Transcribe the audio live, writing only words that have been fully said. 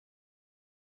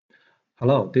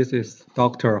Hello, this is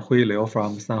Dr. Hui Liu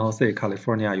from San Jose,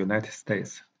 California, United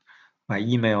States. My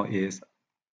email is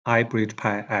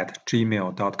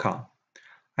ibridgepy@gmail.com.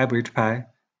 IBridgePy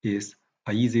is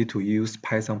an easy-to-use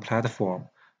Python platform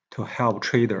to help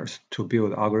traders to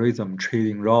build algorithm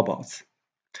trading robots.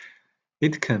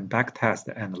 It can backtest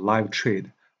and live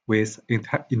trade with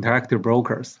interactive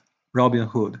brokers,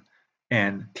 Robinhood,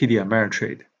 and TD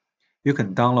Ameritrade. You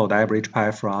can download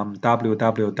IBridgePy from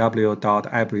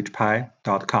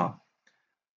www.ibridgepy.com.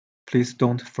 Please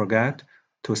don't forget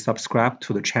to subscribe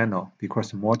to the channel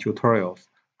because more tutorials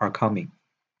are coming.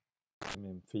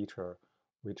 Main feature,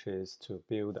 which is to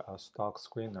build a stock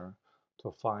screener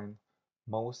to find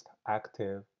most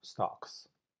active stocks.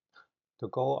 The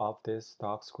goal of this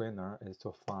stock screener is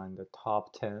to find the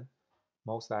top 10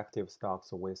 most active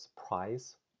stocks with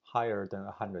price higher than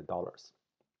 $100.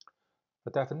 The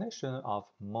definition of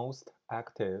most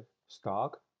active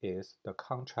stock is the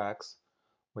contracts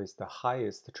with the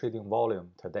highest trading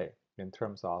volume today in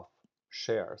terms of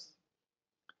shares.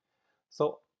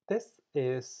 So this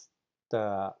is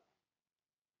the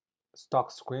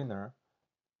stock screener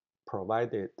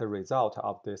provided. The result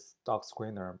of this stock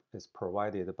screener is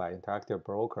provided by Interactive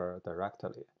Broker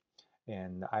directly,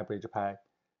 and IBridgePy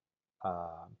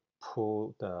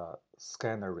pull the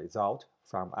scanner result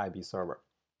from IB server.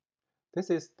 This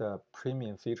is the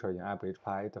premium feature in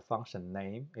IBridgePy. The function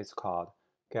name is called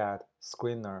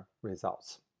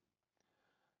getScreenerResults.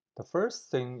 The first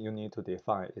thing you need to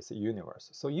define is universe.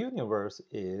 So universe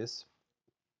is,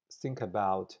 think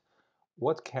about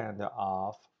what kind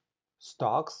of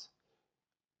stocks,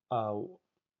 what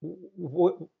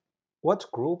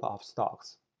group of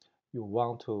stocks you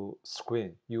want to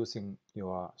screen using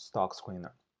your stock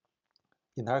screener.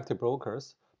 Interactive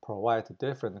brokers provide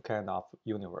different kind of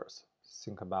universe.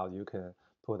 Think about, you can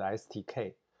put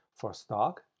STK for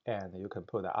stock, and you can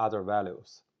put other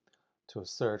values to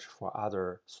search for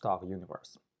other stock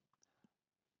universe.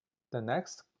 The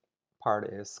next part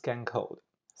is scan code.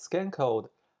 Scan code,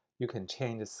 you can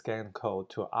change the scan code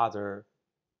to other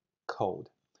code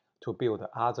to build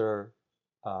other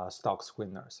stock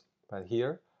screeners. But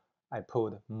here I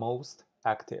put most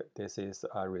active. This is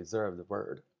a reserved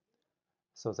word,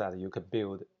 so that you can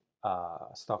build a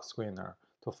stock screener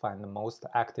to find the most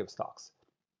active stocks.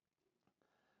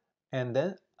 And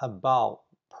then about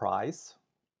price,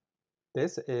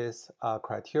 this is a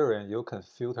criterion you can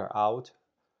filter out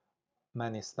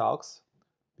many stocks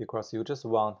because you just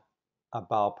want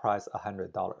about price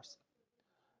 $100.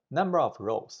 Number of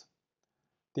rows.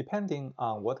 Depending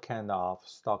on what kind of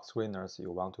stock screeners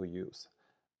you want to use,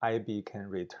 IB can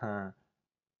return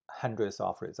hundreds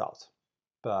of results,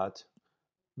 but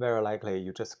very likely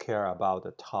you just care about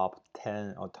the top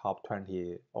 10 or top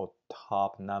 20 or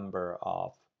top number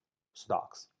of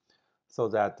stocks, so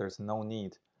that there's no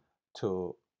need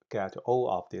to get all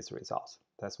of these results.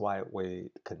 That's why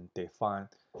we can define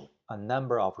a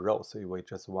number of rows if we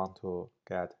just want to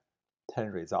get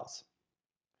 10 results.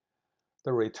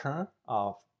 The return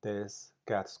of this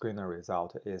getScreener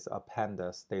result is a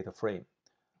pandas data frame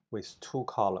with two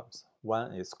columns.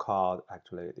 One is called,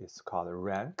 actually it's called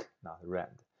rank, not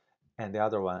rand, and the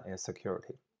other one is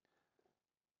security.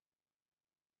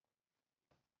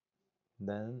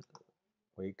 Then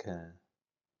we can,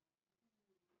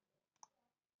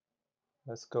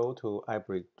 let's go to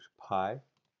IBridgePy.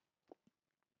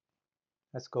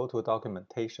 Let's go to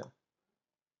documentation.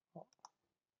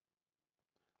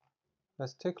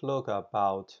 Let's take a look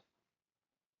about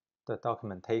the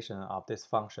documentation of this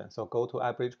function. So go to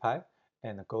IBridgePy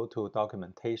and go to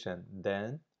documentation.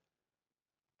 Then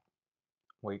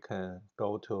we can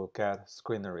go to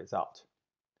getScreener result.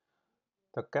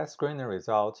 The getScreener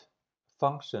result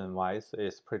function-wise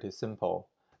is pretty simple.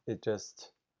 It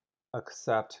just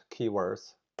accepts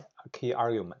keywords, key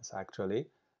arguments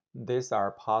actually. These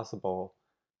are possible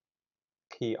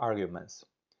key arguments.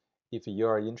 If you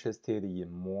are interested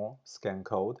in more scan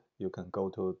code, you can go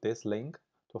to this link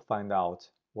to find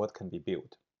out what can be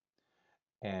built.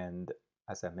 And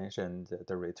as I mentioned,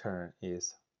 the return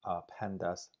is a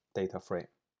pandas data frame.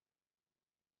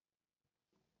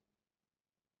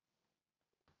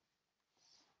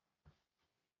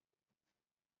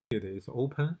 It is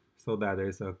open, so that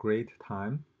is a great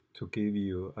time to give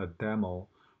you a demo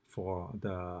for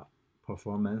the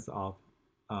performance of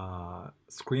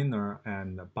screener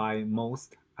and buy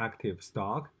most active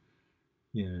stock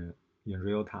in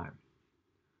real time.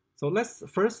 So let's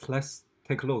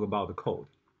take a look about the code.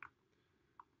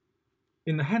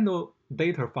 In the handle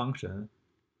data function,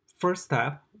 first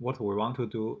step, what we want to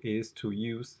do is to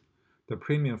use the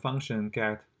premium function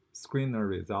getScreener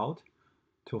result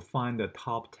to find the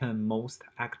top 10 most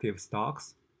active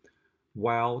stocks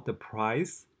while the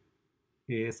price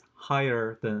is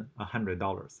higher than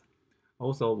 $100.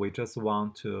 Also, we just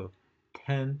want to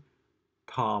 10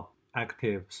 top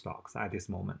active stocks at this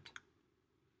moment.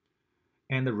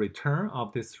 And the return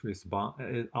of this response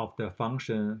of the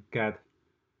function get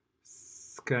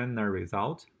scanner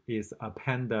result is a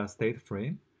panda state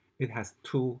frame. It has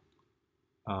two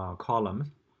columns.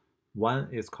 One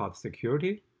is called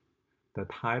security. The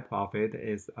type of it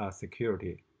is a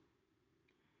security.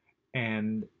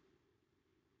 And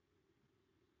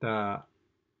the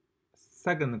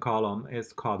second column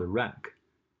is called rank.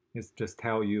 It's just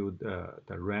tell you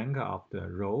the rank of the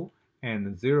row,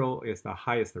 and 0 is the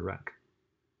highest rank.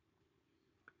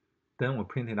 Then we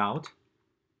print it out.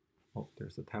 Oh,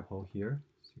 there's a typo here.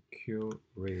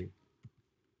 Security.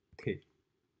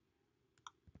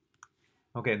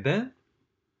 Okay, then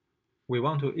we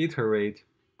want to iterate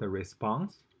the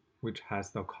response, which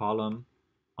has the column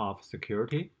of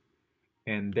security.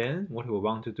 And then what we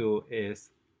want to do is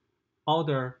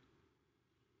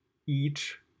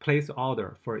place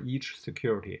order for each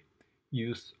security.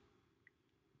 Use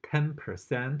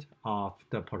 10% of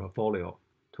the portfolio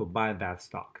to buy that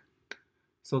stock.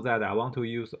 So that I want to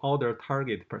use order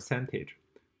target percentage.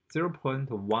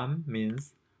 0.1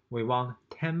 means we want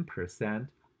 10%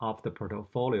 of the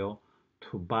portfolio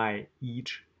to buy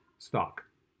each stock.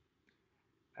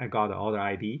 I got the order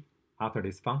ID after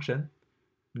this function.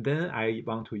 Then I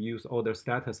want to use order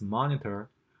status monitor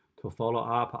to follow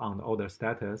up on the order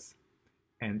status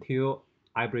until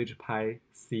IBridgePy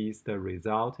sees the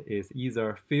result is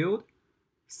either filled,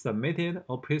 submitted,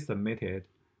 or pre-submitted.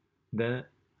 Then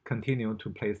continue to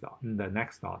place the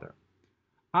next order.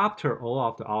 After all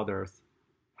of the orders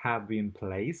have been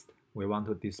placed, we want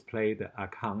to display the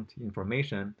account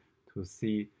information to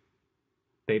see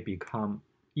they become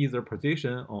either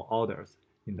position or orders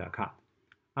in the account.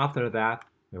 After that,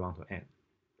 we want to end.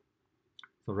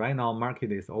 So right now,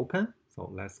 market is open. So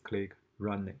let's click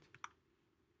run it.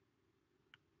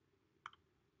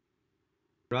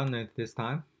 Run it this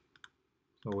time.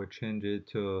 So we change it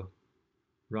to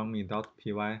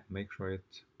runme.py, make sure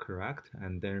it's correct,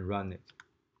 and then run it.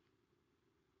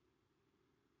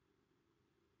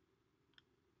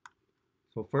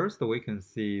 So first we can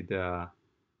see the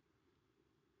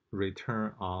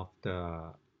return of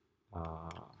the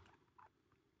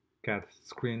get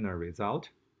screener result.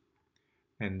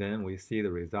 And then we see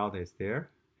the result is there.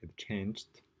 It changed.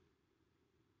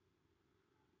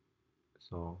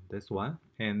 So this one.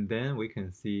 And then we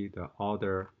can see the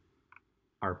order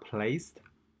are placed.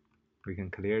 We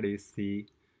can clearly see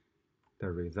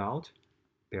the result.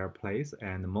 They are placed,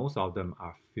 and most of them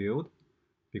are filled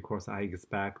because I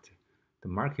expect the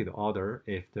market order,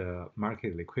 if the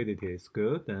market liquidity is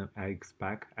good, then I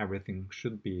expect everything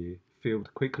should be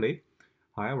filled quickly.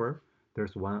 However,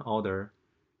 there's one order,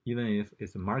 even if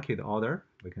it's a market order,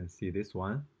 we can see this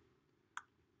one,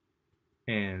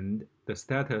 and the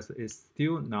status is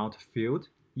still not filled,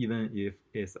 even if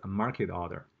it's a market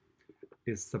order.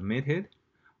 It's submitted.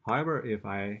 However, if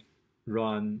I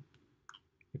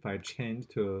change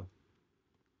to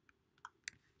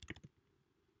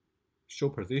show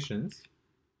positions,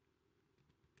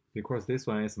 because this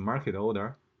one is market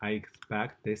order, I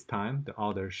expect this time the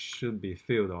order should be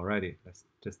filled already. Let's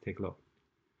just take a look.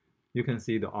 You can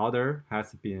see the order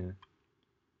has been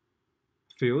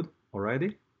filled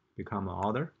already, become an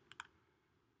order.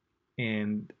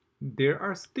 And there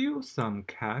are still some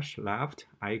cash left.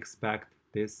 I expect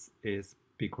this is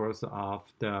because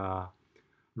of the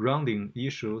rounding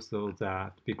issue, so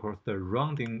that because the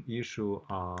rounding issue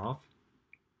of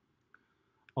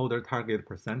order target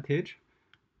percentage,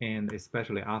 and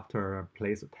especially after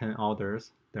place 10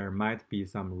 orders, there might be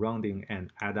some rounding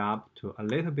and add up to a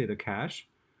little bit of cash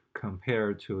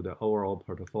compared to the overall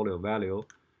portfolio value.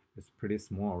 It's pretty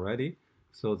small already,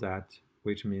 so that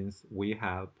which means we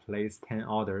have placed 10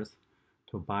 orders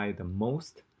to buy the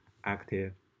most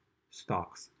active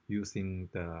stocks using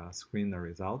the screener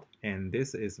result, and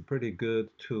this is a pretty good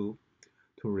tool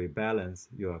to rebalance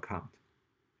your account.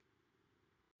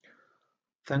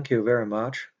 Thank you very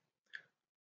much.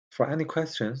 For any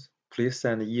questions, please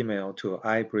send email to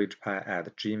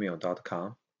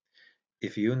ibridgepy@gmail.com.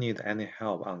 If you need any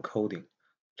help on coding,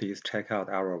 please check out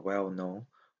our well-known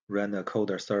Run a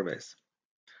Coder service.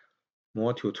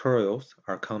 More tutorials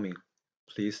are coming.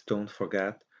 Please don't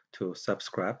forget to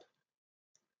subscribe.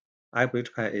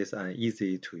 IBridgePy is an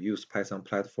easy-to-use Python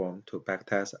platform to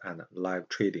backtest and live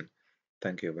trading.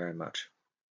 Thank you very much.